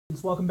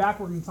Welcome back.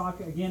 We're going to talk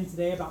again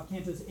today about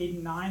Cantos 8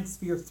 and 9,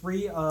 Sphere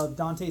 3 of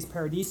Dante's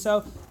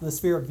Paradiso, the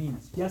Sphere of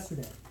Venus.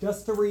 Yesterday,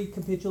 just to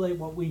recapitulate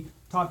what we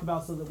talked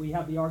about so that we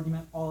have the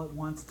argument all at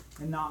once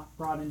and not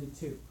brought into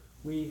two.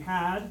 We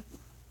had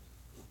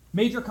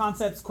major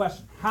concepts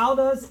question. How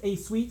does a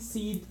sweet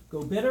seed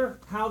go bitter?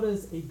 How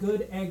does a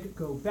good egg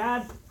go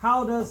bad?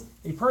 How does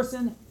a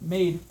person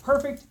made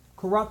perfect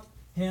corrupt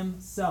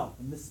himself?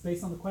 And this is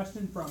based on the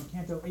question from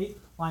Canto 8,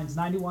 lines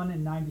 91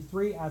 and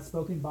 93, as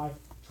spoken by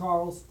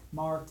Charles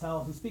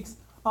Martel, who speaks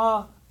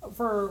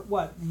for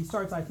what? He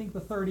starts, I think,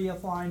 the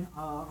 30th line,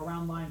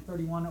 around line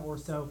 31 or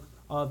so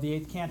of the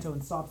 8th canto,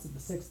 and stops at the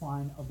 6th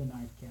line of the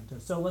 9th canto.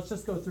 So let's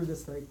just go through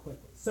this very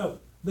quickly. So,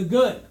 the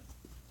good,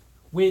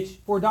 which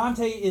for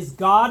Dante is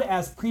God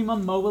as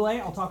primum mobile,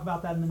 I'll talk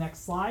about that in the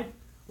next slide,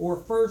 or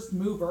first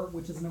mover,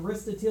 which is an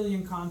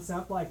Aristotelian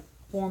concept like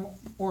form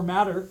or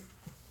matter,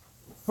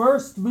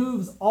 first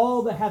moves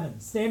all the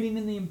heavens, standing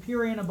in the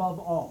empyrean above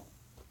all,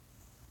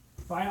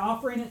 by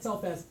offering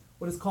itself as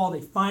what is called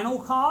a final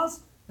cause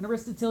in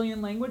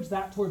Aristotelian language,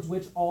 that towards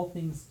which all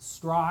things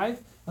strive,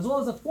 as well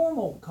as a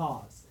formal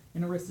cause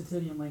in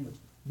Aristotelian language,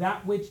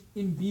 that which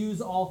imbues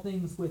all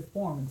things with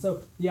form. And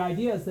so the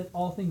idea is that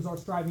all things are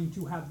striving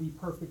to have the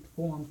perfect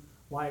form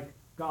like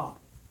God.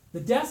 The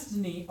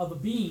destiny of a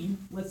being,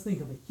 let's think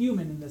of a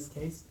human in this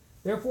case,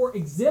 therefore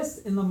exists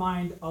in the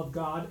mind of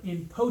God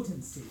in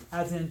potency,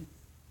 as in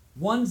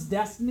one's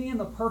destiny and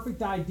the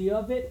perfect idea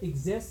of it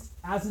exists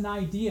as an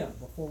idea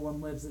before one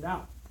lives it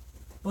out.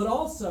 But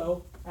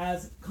also,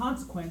 as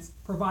consequence,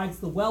 provides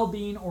the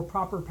well-being or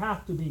proper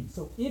path to being.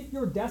 So if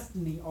your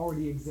destiny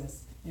already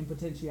exists in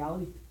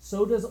potentiality,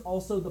 so does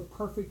also the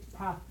perfect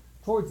path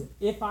towards it.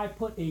 If I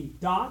put a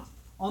dot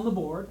on the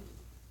board,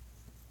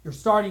 your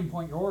starting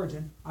point, your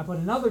origin, I put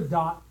another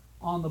dot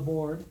on the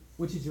board,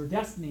 which is your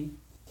destiny,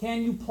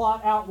 can you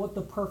plot out what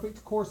the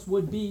perfect course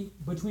would be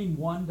between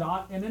one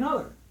dot and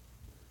another?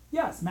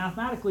 Yes,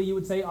 mathematically you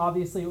would say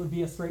obviously it would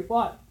be a straight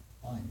what?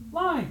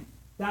 Line.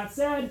 That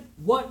said,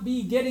 what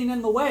be getting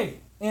in the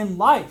way in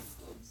life?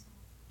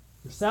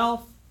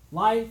 Yourself,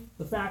 life,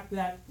 the fact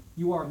that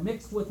you are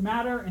mixed with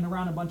matter and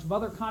around a bunch of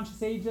other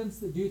conscious agents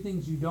that do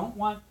things you don't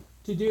want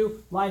to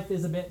do. Life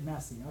is a bit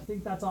messy. I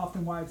think that's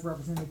often why it's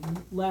represented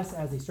less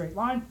as a straight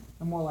line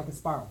and more like a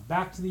spiral.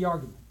 Back to the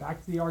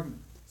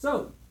argument.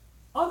 So,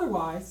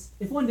 otherwise,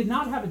 if one did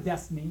not have a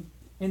destiny,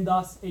 and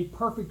thus a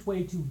perfect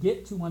way to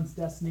get to one's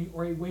destiny,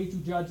 or a way to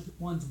judge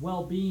one's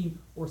well-being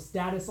or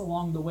status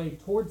along the way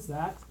towards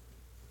that,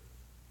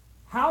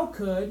 how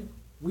could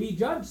we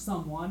judge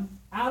someone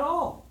at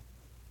all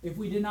if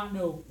we did not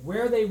know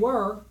where they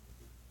were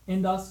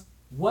and thus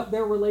what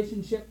their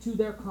relationship to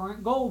their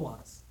current goal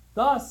was?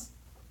 Thus,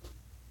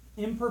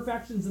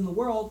 imperfections in the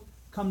world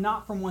come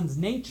not from one's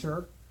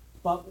nature,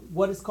 but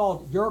what is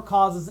called your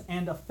causes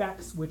and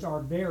effects, which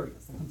are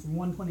various. That comes from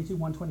 122,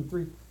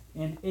 123,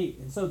 and 8.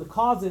 And so the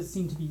causes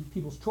seem to be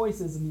people's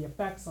choices, and the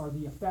effects are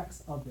the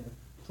effects of their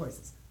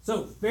choices.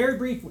 So, very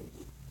briefly,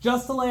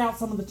 just to lay out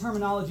some of the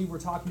terminology we're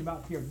talking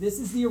about here. This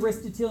is the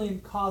Aristotelian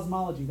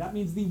cosmology. That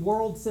means the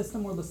world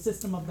system or the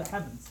system of the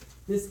heavens.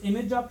 This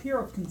image up here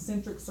of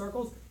concentric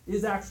circles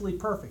is actually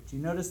perfect. You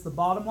notice the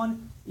bottom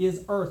one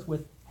is Earth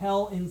with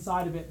hell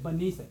inside of it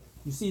beneath it.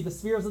 You see the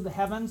spheres of the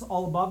heavens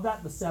all above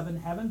that, the 7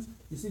 heavens.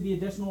 You see the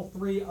additional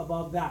 3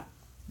 above that.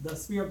 The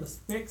sphere of the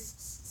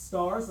fixed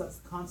stars, that's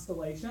the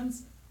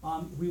constellations.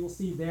 We will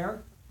see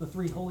there the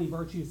 3 holy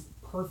virtues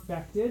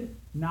perfected,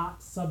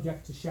 not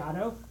subject to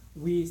shadow.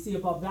 We see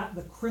above that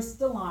the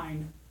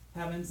crystalline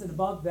heavens, and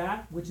above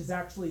that, which is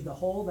actually the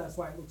whole, that's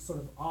why it looks sort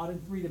of odd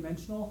and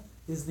three-dimensional,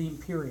 is the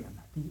empyrean.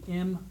 The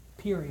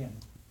empyrean,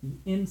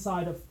 the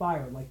inside of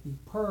fire, like the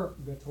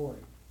purgatory.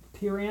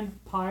 Empyrean,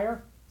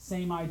 pyre,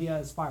 same idea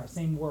as fire,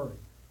 same word,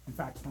 in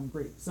fact, from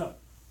Greek. So,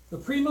 the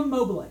primum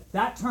mobile,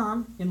 that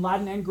term in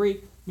Latin and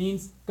Greek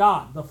means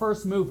God, the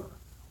first mover.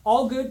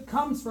 All good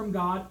comes from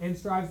God and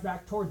strives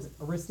back towards it,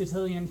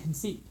 Aristotelian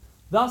conceit.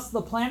 Thus,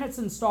 the planets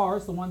and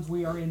stars, the ones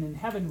we are in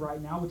heaven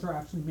right now, which are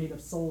actually made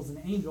of souls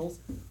and angels,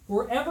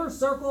 forever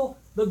circle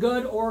the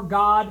good or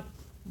God,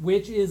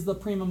 which is the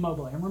primum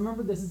mobile. And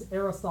remember, this is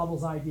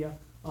Aristotle's idea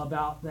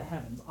about the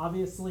heavens.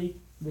 Obviously,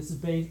 this is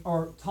based,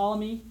 or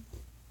Ptolemy,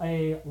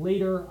 a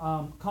later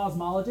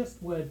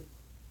cosmologist, would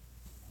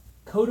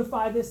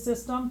codify this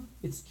system.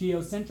 It's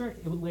geocentric.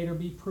 It would later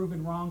be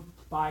proven wrong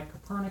by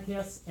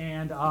Copernicus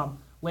and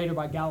later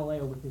by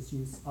Galileo with his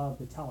use of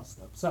the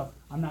telescope. So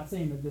I'm not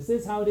saying that this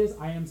is how it is.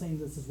 I am saying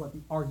this is what the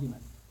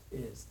argument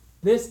is.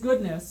 This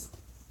goodness,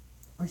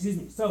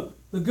 so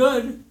the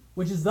good,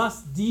 which is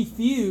thus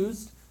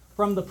diffused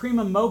from the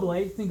primum mobile,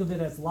 think of it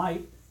as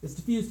light, is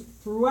diffused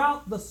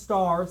throughout the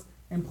stars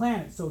and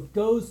planets. So it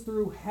goes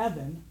through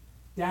heaven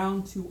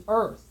down to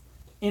earth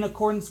in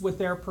accordance with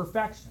their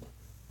perfection.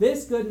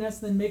 This goodness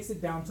then makes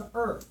it down to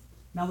earth.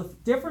 Now the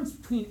difference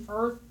between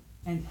earth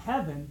and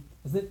heaven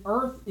is that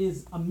earth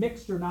is a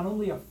mixture not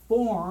only of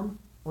form,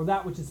 or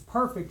that which is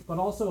perfect, but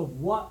also of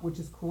what which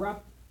is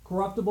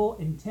corruptible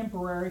and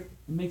temporary,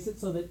 and makes it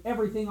so that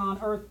everything on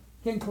earth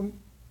can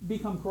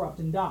become corrupt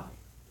and die.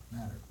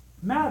 Matter.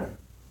 Matter.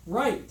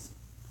 Right.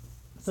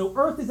 So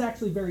Earth is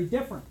actually very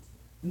different.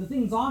 And the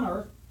things on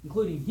Earth,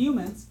 including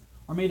humans,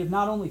 are made of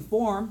not only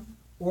form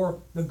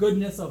or the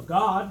goodness of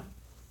God,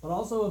 but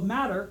also of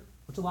matter,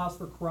 which allows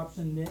for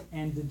corruption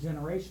and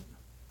degeneration.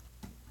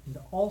 And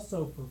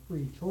also for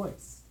free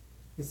choice.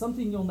 Because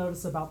something you'll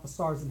notice about the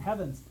stars in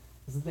heavens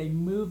is that they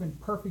move in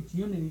perfect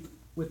unity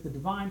with the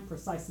divine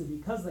precisely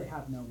because they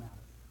have no matter.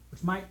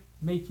 Which might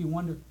make you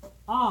wonder,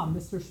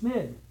 Mr.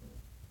 Schmid,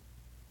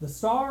 the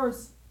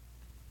stars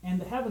and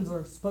the heavens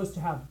are supposed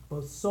to have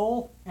both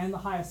soul and the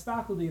highest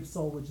faculty of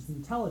soul, which is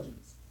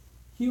intelligence.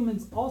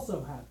 Humans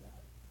also have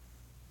that.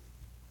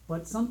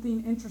 But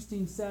something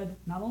interesting said,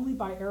 not only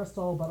by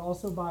Aristotle, but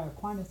also by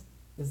Aquinas,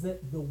 is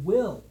that the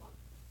will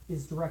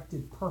is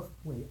directed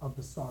perfectly of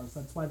the stars.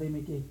 That's why they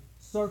make a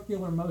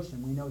circular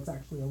motion. We know it's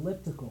actually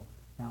elliptical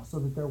now, so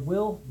that their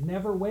will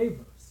never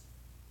wavers.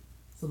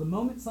 So the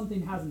moment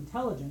something has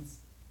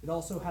intelligence, it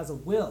also has a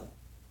will.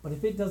 But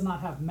if it does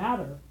not have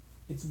matter,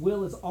 its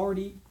will is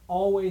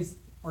always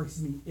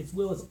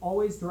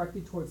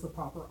directed towards the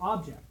proper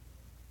object.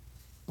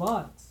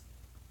 But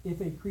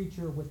if a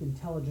creature with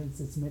intelligence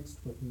is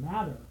mixed with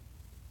matter,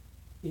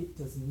 it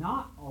does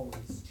not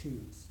always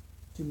choose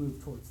to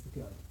move towards the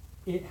good.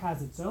 It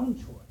has its own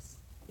choice.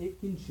 It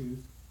can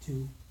choose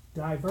to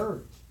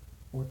diverge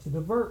or to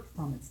divert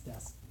from its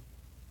destiny.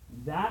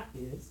 That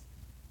is,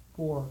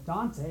 for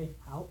Dante,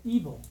 how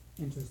evil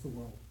enters the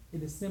world.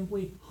 It is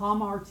simply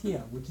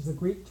hamartia, which is a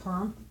Greek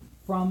term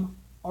from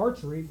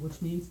archery,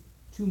 which means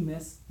to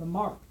miss the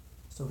mark.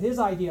 So his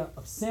idea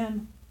of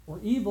sin or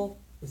evil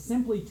is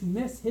simply to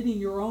miss hitting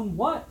your own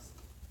what?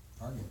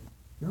 Target.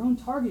 Your own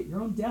target,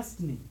 your own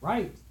destiny,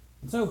 right?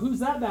 And so who's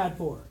that bad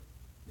for?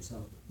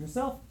 Yourself.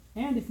 Yourself.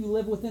 And if you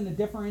live within a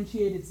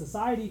differentiated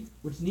society,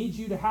 which needs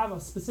you to have a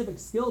specific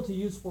skill to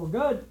use for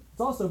good,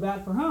 it's also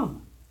bad for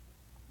whom?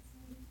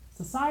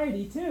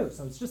 Society too.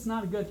 So it's just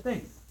not a good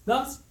thing.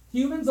 Thus,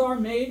 humans are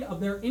made of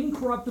their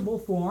incorruptible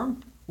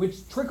form,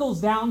 which trickles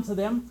down to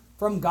them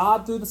from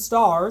God through the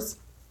stars,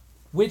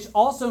 which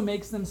also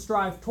makes them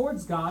strive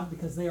towards God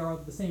because they are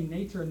of the same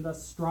nature and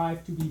thus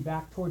strive to be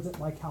back towards it,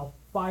 like how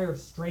fire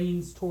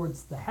strains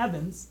towards the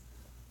heavens.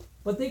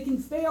 But they can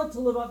fail to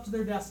live up to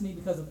their destiny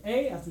because of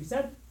A, as we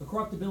said, the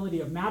corruptibility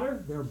of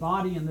matter, their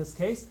body in this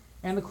case,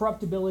 and the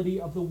corruptibility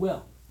of the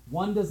will.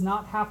 One does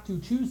not have to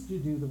choose to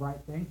do the right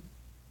thing,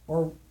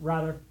 or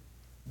rather,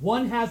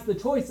 one has the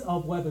choice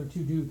of whether to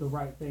do the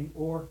right thing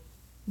or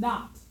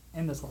not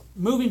in this world.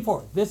 Moving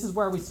forward, this is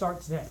where we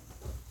start today.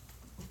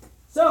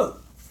 So,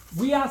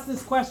 we asked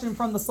this question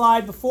from the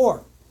slide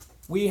before.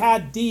 We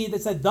had D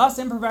that said, thus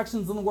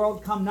imperfections in the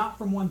world come not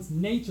from one's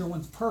nature,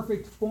 one's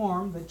perfect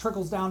form that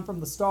trickles down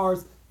from the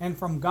stars and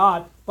from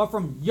God, but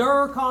from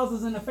your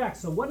causes and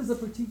effects. So what is a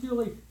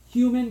particularly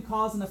human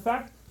cause and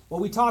effect?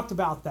 Well, we talked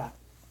about that.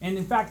 And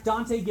in fact,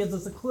 Dante gives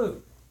us a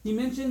clue. He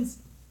mentions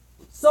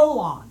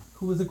Solon,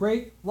 who was a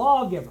great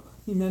lawgiver.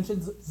 He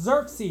mentions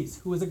Xerxes,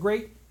 who was a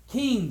great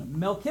king.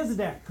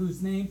 Melchizedek,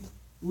 whose name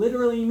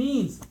literally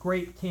means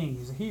great king.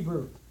 He's a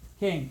Hebrew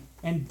king.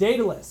 And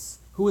Daedalus,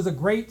 who was a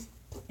great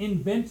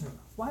inventor.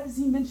 Why does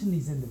he mention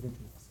these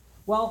individuals?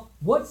 Well,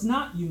 what's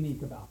not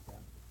unique about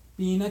them?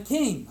 Being a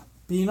king,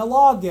 being a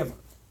lawgiver,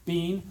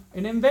 being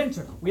an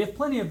inventor. We have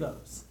plenty of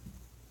those.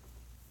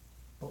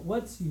 But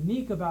what's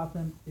unique about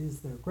them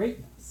is their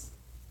greatness.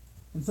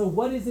 And so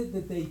what is it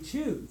that they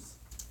choose?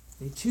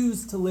 They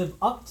choose to live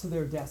up to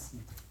their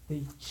destiny.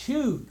 They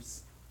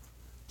choose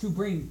to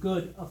bring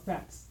good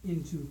effects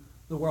into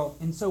the world.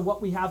 And so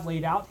what we have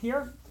laid out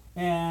here,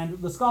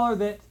 and the scholar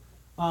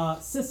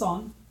that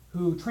Sisson,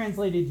 who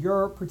translated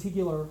your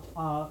particular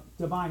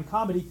Divine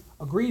Comedy,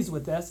 agrees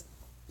with this.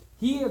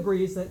 He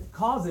agrees that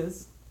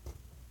causes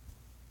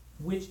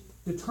which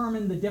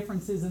determine the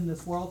differences in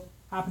this world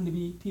happen to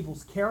be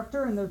people's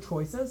character and their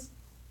choices,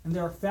 and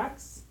their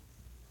effects,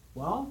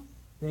 well,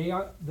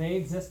 they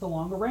exist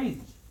along a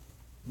range.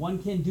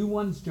 One can do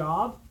one's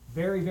job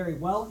very, very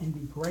well and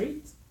be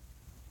great,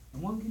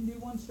 and one can do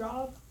one's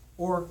job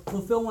or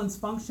fulfill one's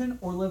function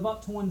or live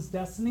up to one's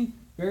destiny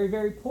very,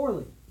 very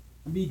poorly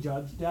and be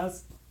judged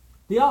as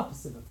the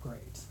opposite of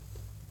great.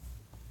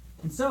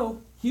 And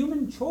so,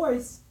 human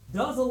choice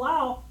does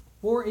allow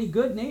for a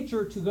good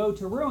nature to go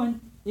to ruin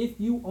if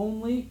you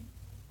only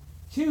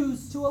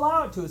choose to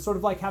allow it to. It's sort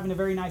of like having a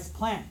very nice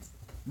plant,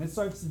 and it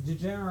starts to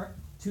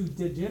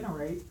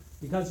degenerate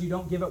because you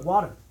don't give it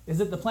water. Is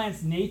it the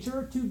plant's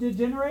nature to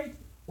degenerate,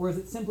 or is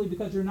it simply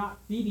because you're not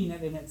feeding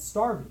it and it's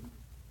starving?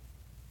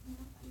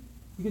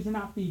 Because you're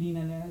not feeding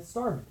it and it's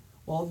starving.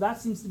 Well,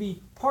 that seems to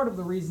be part of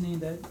the reasoning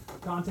that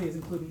Dante is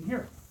including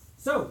here.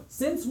 So,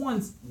 since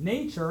one's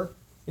nature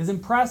is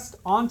impressed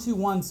onto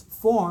one's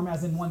form,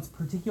 as in one's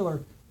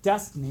particular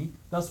destiny,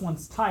 thus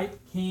one's type,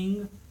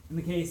 king in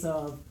the case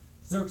of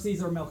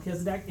Xerxes or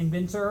Melchizedek,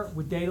 inventor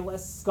with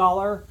Daedalus,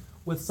 scholar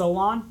with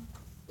Solon,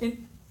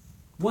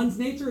 one's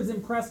nature is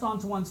impressed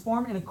onto one's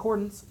form in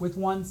accordance with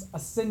one's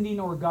ascending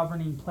or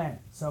governing planet.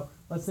 So,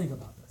 let's think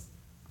about this.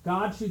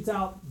 God shoots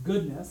out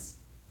goodness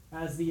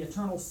as the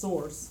eternal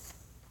source.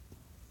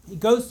 He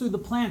goes through the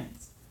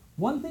planets.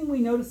 One thing we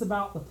notice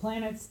about the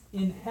planets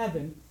in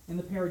heaven, in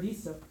the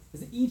Paradiso, is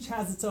that each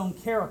has its own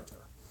character.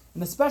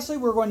 And especially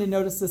we're going to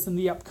notice this in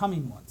the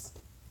upcoming ones.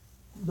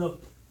 The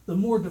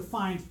more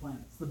defined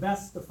planets, the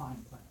best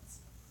defined planets.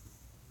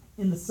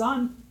 In the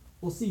sun,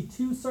 we'll see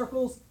 2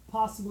 circles,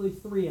 possibly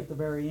 3 at the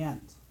very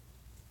end.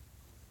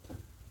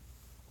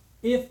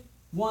 If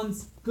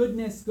one's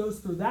goodness goes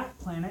through that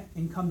planet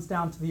and comes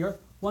down to the earth,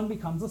 one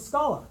becomes a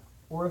scholar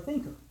or a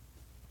thinker.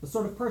 The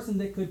sort of person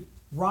that could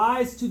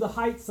rise to the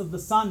heights of the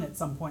sun at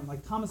some point,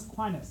 like Thomas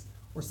Aquinas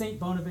or St.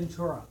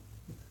 Bonaventura,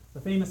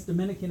 the famous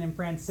Dominican and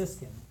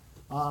Franciscan,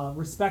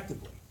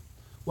 respectively.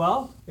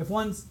 Well, if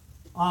one's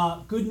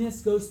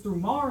goodness goes through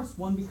Mars,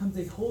 one becomes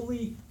a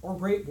holy or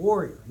great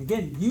warrior. And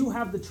again, you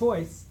have the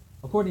choice,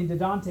 according to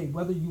Dante,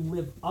 whether you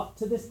live up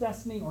to this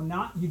destiny or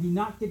not. You do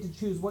not get to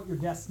choose what your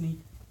destiny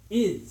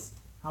is.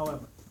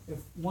 However, if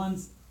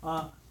one's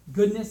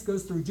goodness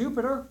goes through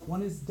Jupiter,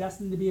 one is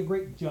destined to be a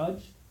great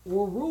judge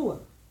or ruler.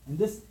 And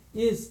this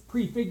is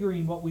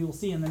prefiguring what we will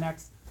see in the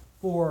next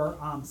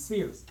 4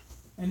 spheres.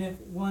 And if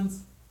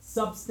one's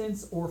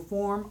substance or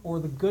form or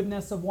the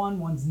goodness of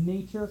one's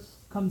nature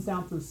comes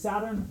down through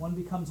Saturn, one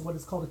becomes what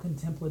is called a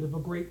contemplative, a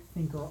great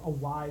thinker, a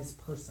wise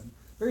person.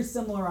 Very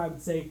similar, I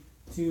would say,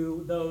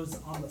 to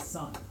those on the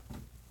sun.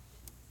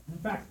 In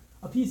fact,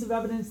 a piece of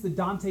evidence that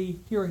Dante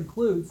here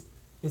includes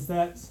is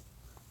that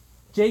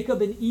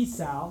Jacob and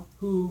Esau,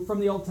 who from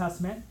the Old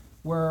Testament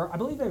were, I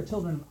believe they were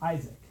children of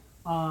Isaac,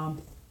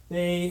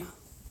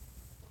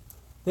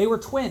 they were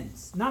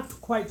twins, not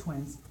quite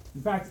twins.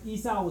 In fact,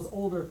 Esau was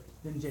older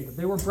than Jacob.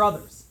 They were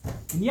brothers.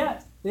 And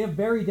yet, they have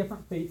very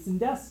different fates and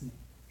destiny.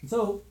 And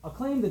so, a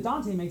claim that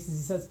Dante makes is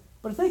he says,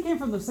 but if they came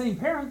from the same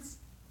parents,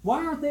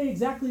 why aren't they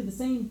exactly the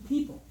same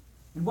people?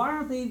 And why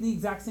aren't they the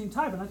exact same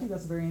type? And I think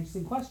that's a very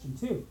interesting question,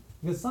 too.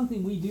 Because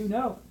something we do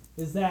know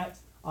is that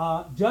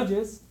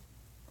judges,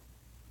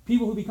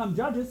 people who become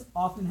judges,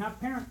 often have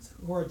parents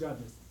who are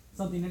judges.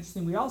 Something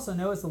interesting we also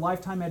know is the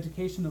lifetime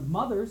education of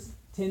mothers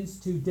tends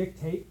to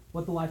dictate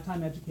what the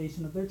lifetime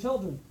education of their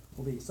children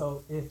will be.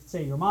 So if,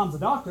 say, your mom's a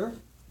doctor,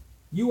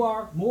 you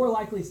are more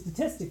likely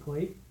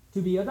statistically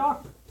to be a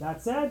doctor.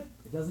 That said,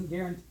 it doesn't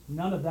guarantee,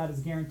 none of that is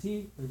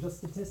guaranteed. They're just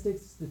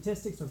statistics.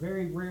 Statistics are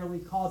very rarely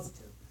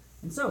causative.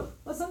 And so,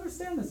 let's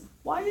understand this.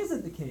 Why is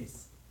it the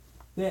case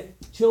that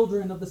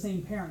children of the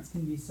same parents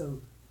can be so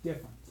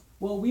different?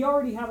 Well, we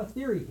already have a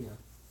theory here.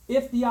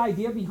 If the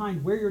idea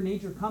behind where your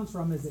nature comes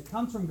from is it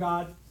comes from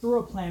God through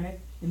a planet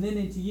and then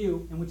into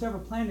you, and whichever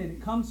planet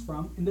it comes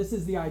from, and this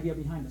is the idea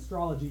behind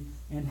astrology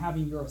and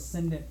having your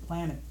ascendant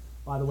planet,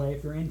 by the way,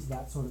 if you're into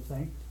that sort of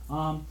thing.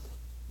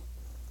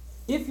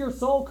 If your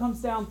soul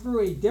comes down through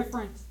a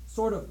different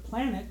sort of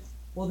planet,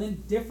 well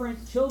then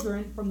different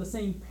children from the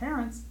same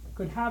parents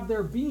could have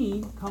their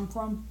being come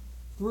from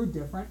through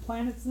different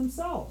planets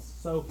themselves.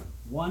 So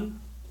one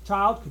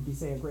child could be,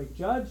 say, a great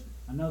judge,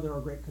 another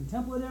a great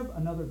contemplative,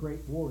 another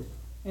great warrior.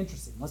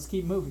 Interesting. Let's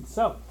keep moving.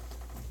 So,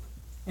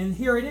 and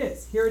here it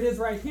is. Here it is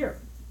right here.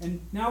 And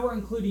now we're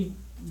including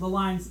the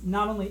lines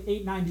not only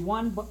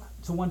 891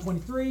 to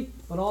 123,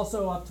 but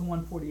also up to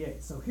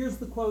 148. So here's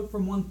the quote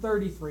from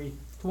 133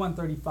 to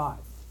 135.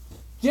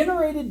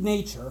 Generated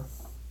nature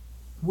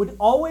would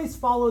always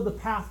follow the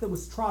path that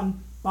was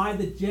trodden by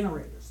the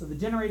generator. So the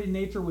generated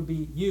nature would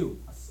be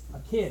you, a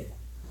kid.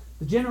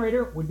 The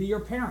generator would be your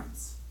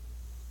parents.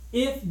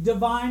 If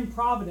divine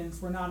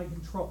providence were not in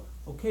control.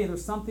 Okay,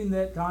 there's something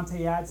that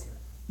Dante adds here.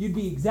 You'd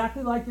be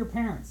exactly like your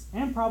parents,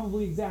 and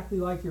probably exactly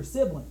like your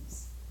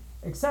siblings,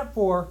 except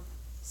for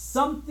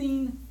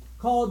something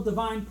called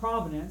divine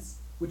providence,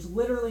 which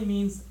literally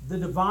means the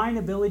divine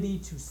ability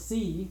to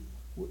see,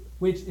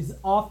 which is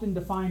often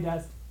defined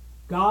as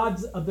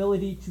God's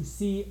ability to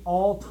see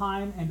all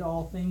time and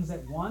all things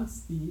at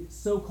once, the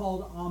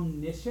so-called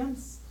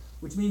omniscience,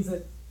 which means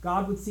that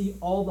God would see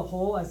all the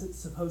whole as it's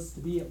supposed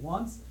to be at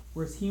once,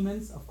 whereas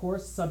humans, of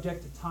course,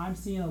 subject to time,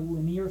 see in a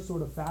linear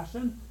sort of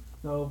fashion,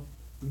 though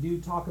we do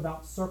talk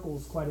about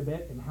circles quite a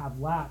bit and have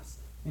laps,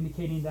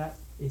 indicating that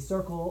a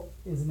circle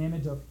is an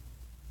image of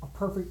a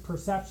perfect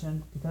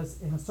perception, because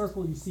in a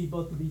circle you see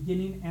both the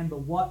beginning and the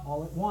what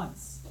all at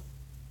once,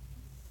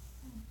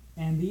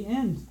 and the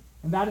end.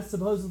 And that is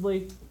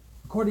supposedly,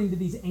 according to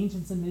these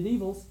ancients and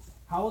medievals,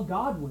 how a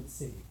god would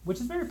see, which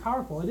is very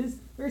powerful. It is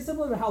very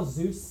similar to how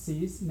Zeus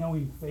sees,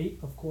 knowing fate,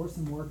 of course,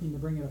 and working to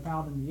bring it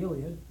about in the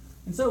Iliad.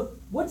 And so,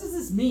 what does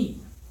this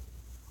mean?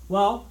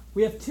 Well,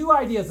 we have two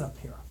ideas up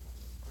here.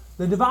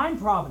 The divine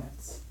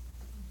providence,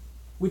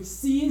 which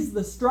sees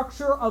the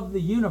structure of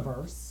the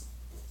universe,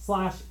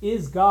 /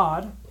 is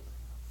God,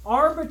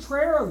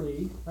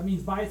 arbitrarily, that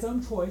means by its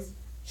own choice,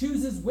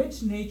 chooses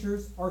which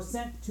natures are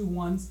sent to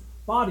one's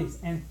bodies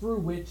and through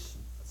which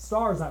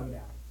stars, I would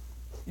add.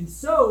 And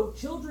so,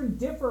 children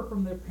differ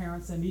from their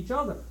parents and each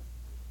other.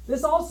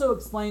 This also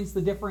explains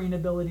the differing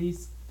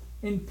abilities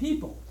in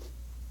people.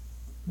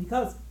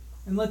 Because,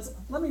 and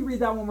let me read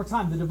that one more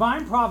time. The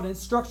divine providence,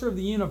 structure of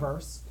the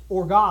universe,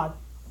 or God,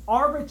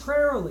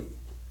 arbitrarily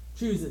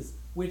chooses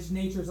which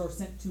natures are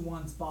sent to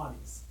one's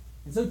bodies.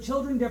 And so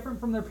children differ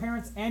from their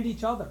parents and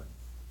each other.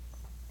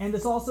 And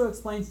this also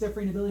explains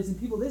differing abilities in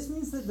people. This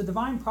means that the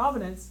divine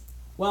providence,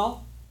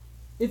 well,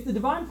 if the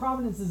divine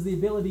providence is the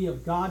ability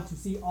of God to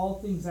see all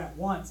things at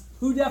once,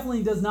 who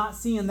definitely does not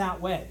see in that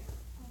way?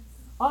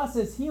 Us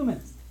as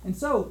humans. And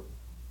so,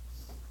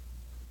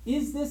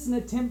 is this an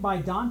attempt by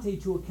Dante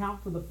to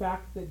account for the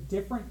fact that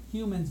different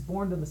humans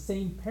born to the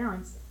same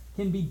parents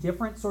can be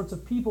different sorts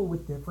of people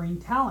with differing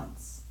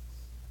talents?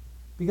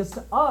 Because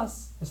to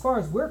us, as far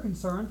as we're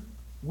concerned,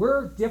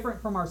 we're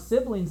different from our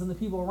siblings and the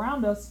people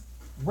around us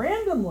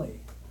randomly.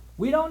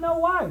 We don't know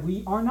why.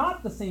 We are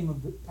not the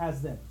same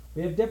as them.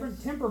 We have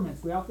different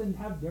temperaments. We often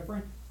have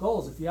different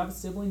goals. If you have a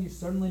sibling, you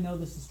certainly know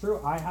this is true.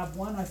 I have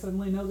one. I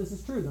certainly know this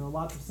is true. There are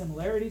lots of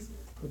similarities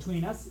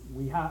between us.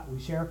 We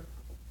share,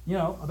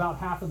 about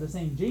half of the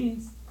same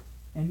genes.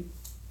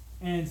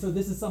 And so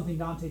this is something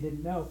Dante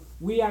didn't know.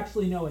 We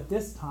actually know at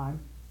this time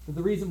that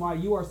the reason why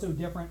you are so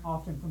different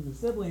often from your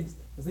siblings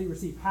is that you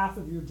receive half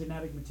of your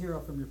genetic material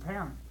from your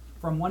parent,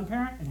 from one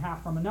parent, and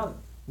half from another.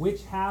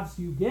 Which halves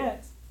you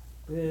get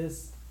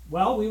is,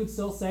 well, we would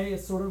still say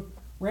is sort of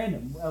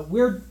random.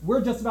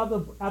 We're just about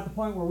at the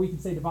point where we can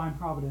say divine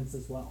providence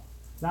as well.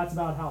 That's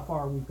about how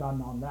far we've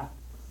gotten on that.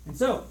 And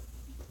so,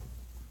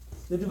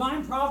 the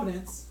divine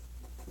providence,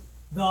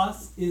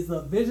 thus, is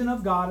the vision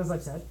of God, as I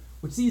said,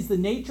 which sees the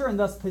nature and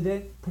thus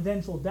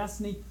potential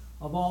destiny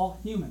of all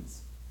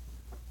humans.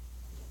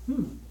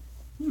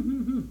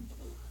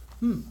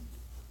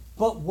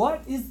 But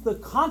what is the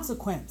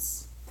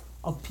consequence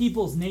of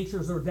people's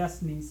natures or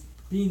destinies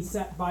being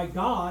set by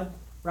God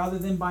rather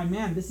than by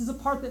man? This is a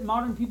part that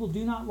modern people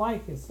do not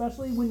like,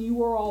 especially when you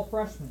were all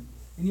freshmen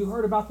and you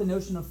heard about the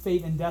notion of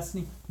fate and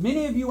destiny.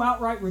 Many of you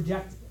outright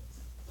rejected it.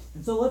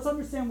 And so let's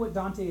understand what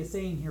Dante is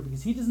saying here,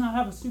 because he does not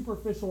have a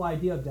superficial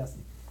idea of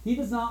destiny. He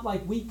does not,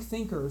 like weak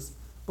thinkers,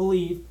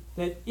 believe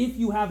that if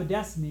you have a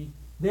destiny,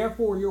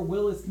 therefore your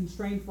will is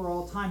constrained for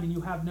all time and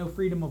you have no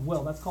freedom of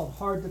will. That's called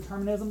hard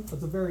determinism.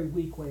 It's a very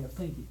weak way of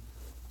thinking.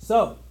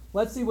 So,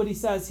 let's see what he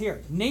says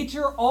here.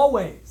 Nature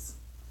always,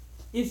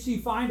 if she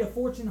find a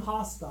fortune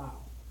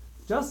hostile,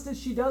 just as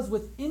she does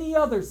with any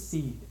other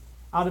seed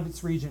out of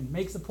its region,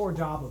 makes a poor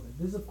job of it.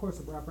 This is, of course,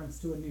 a reference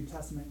to a New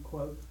Testament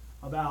quote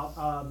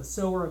about the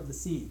sower of the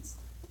seeds.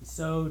 He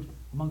sowed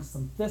amongst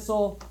some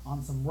thistle,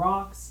 on some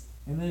rocks,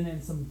 and then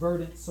in some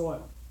verdant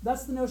soil.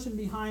 That's the notion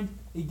behind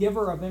a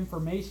giver of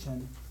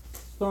information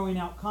throwing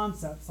out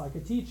concepts like a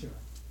teacher.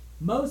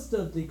 Most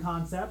of the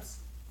concepts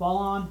fall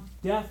on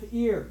deaf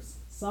ears.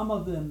 Some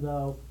of them,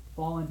 though,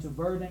 fall into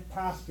verdant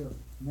pasture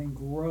and then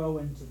grow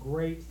into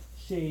great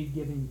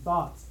shade-giving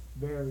thoughts.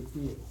 Very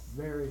few,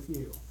 very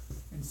few.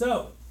 And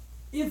so,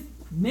 if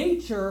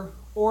nature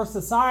or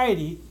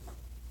society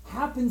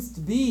happens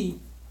to be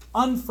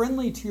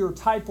unfriendly to your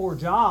type or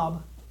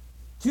job,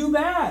 too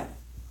bad,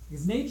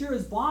 because nature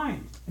is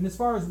blind. And as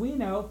far as we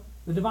know,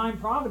 the divine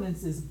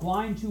providence is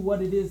blind to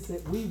what it is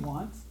that we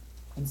want.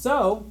 And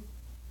so,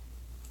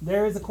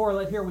 there is a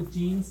correlate here with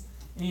genes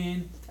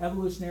in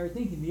evolutionary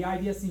thinking. The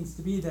idea seems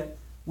to be that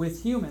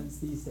with humans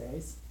these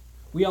days,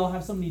 we all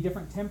have so many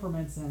different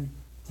temperaments and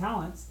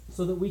talents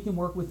so that we can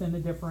work within a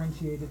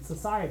differentiated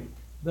society.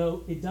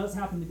 Though it does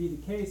happen to be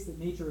the case that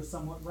nature is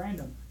somewhat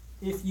random.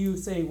 If you,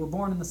 say, were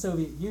born in the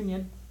Soviet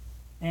Union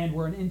and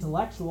were an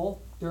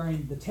intellectual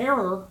during the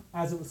terror,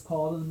 as it was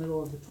called, in the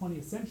middle of the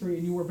 20th century,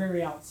 and you were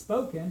very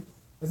outspoken,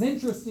 as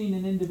interesting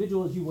an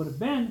individual as you would have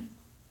been,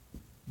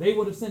 they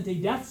would have sent a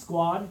death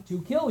squad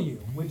to kill you,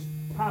 which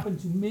happened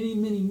to many,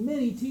 many,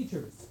 many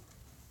teachers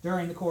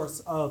during the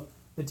course of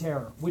the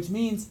terror. Which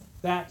means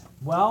that,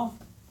 well,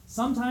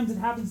 sometimes it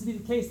happens to be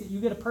the case that you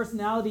get a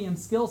personality and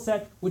skill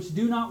set which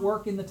do not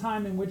work in the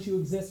time in which you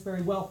exist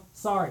very well.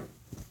 Sorry.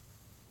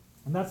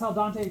 And that's how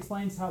Dante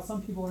explains how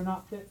some people are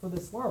not fit for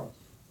this world.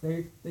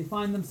 They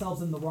find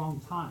themselves in the wrong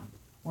time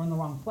or in the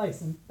wrong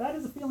place. And that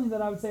is a feeling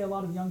that I would say a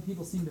lot of young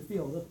people seem to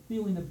feel, the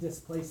feeling of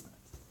displacement.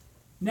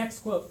 Next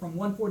quote from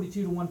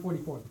 142 to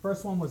 144. The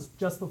first one was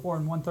just before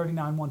in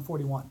 139,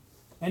 141.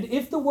 And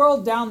if the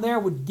world down there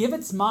would give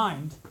its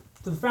mind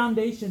to the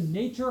foundation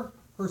nature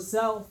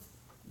herself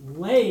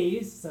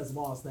lays, says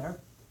Laws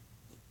there,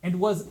 and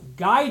was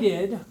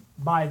guided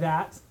by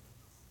that,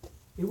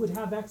 it would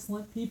have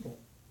excellent people.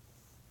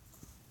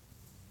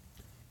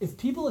 If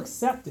people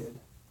accepted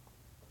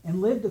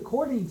and lived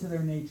according to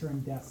their nature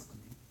and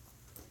destiny,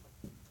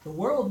 the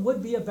world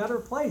would be a better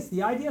place.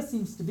 The idea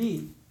seems to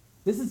be,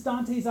 this is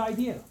Dante's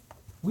idea.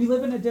 We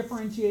live in a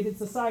differentiated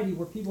society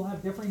where people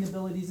have differing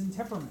abilities and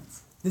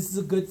temperaments. This is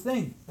a good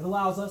thing. It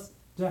allows us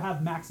to have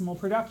maximal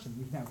production.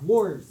 We can have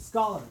warriors,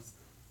 scholars,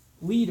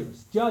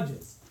 leaders,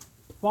 judges,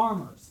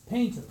 farmers,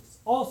 painters,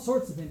 all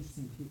sorts of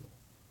interesting people.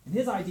 And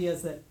his idea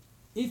is that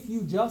if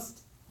you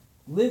just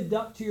lived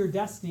up to your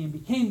destiny and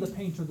became the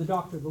painter, the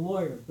doctor, the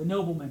lawyer, the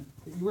nobleman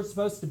that you were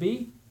supposed to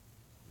be,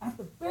 at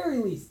the very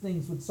least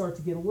things would start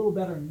to get a little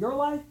better in your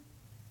life,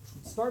 which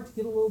would start to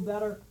get a little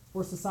better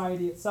for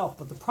society itself.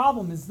 But the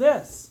problem is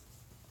this.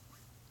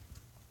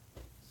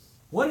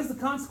 What is the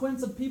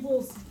consequence of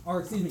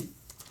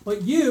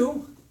but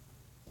you,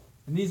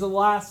 and these are the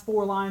last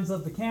 4 lines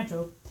of the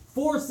canto,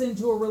 force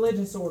into a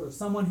religious order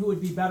someone who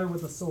would be better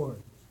with a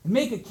sword. and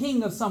make a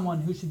king of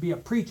someone who should be a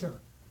preacher.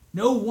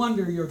 No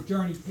wonder your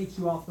journey takes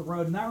you off the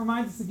road. And that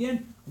reminds us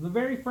again of the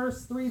very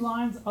first 3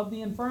 lines of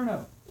the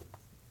Inferno,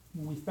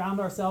 when we found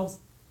ourselves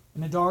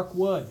in a dark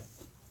wood,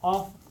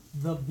 off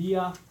the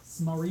Via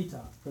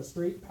Smarrita, the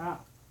straight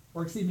path.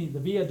 Or excuse me, the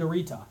Via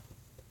Dorita,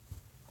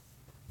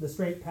 the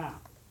straight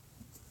path.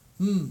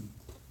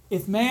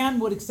 If man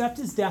would accept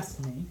his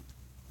destiny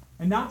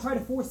and not try to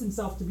force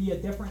himself to be a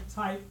different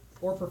type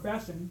or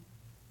profession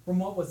from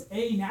what was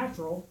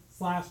natural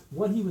 /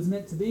 what he was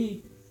meant to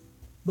be,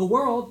 the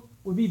world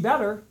would be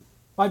better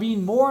by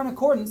being more in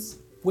accordance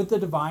with the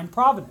divine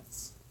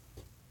providence.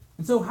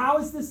 And so how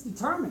is this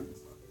determined?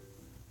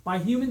 By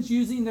humans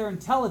using their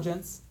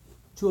intelligence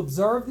to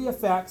observe the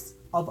effects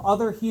of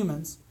other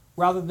humans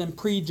rather than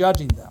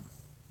prejudging them.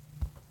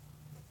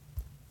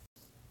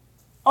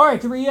 All right,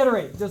 to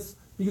reiterate, just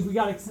because we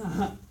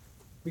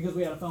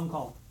had a phone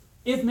call.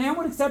 If man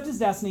would accept his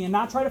destiny and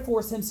not try to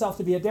force himself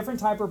to be a different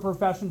type of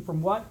profession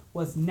from what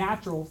was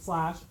natural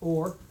 /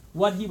 or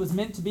what he was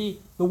meant to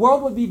be, the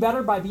world would be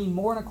better by being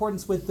more in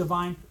accordance with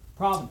divine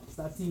providence.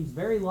 That seems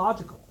very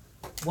logical.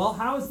 Well,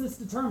 how is this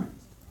determined?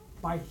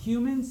 By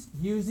humans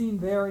using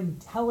their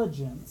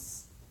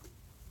intelligence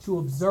to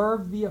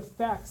observe the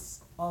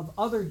effects of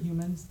other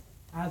humans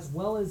as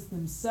well as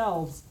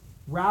themselves,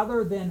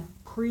 rather than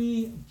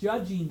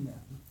prejudging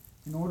them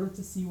in order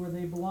to see where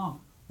they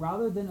belong.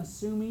 Rather than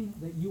assuming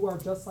that you are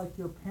just like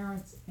your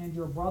parents and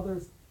your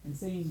brothers and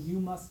saying you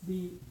must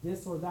be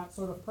this or that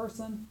sort of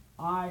person,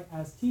 I,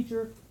 as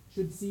teacher,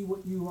 should see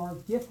what you are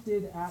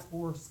gifted at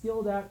or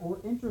skilled at or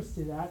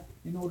interested at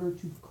in order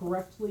to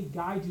correctly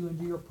guide you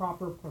into your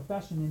proper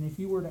profession. And if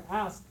you were to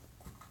ask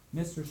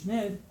Mr.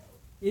 Schmid,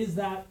 is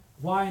that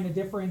why in a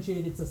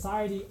differentiated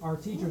society our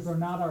teachers are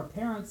not our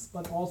parents,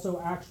 but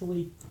also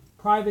actually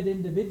private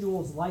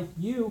individuals like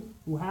you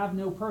who have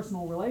no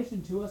personal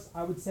relation to us?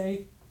 I would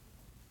say,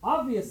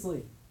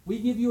 obviously, we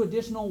give you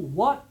additional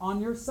what on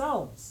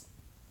yourselves?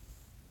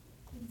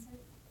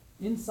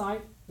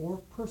 Insight or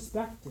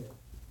perspective.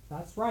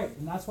 That's right.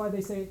 And that's why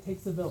they say it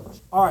takes a village.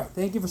 All right.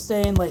 Thank you for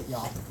staying late,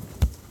 y'all.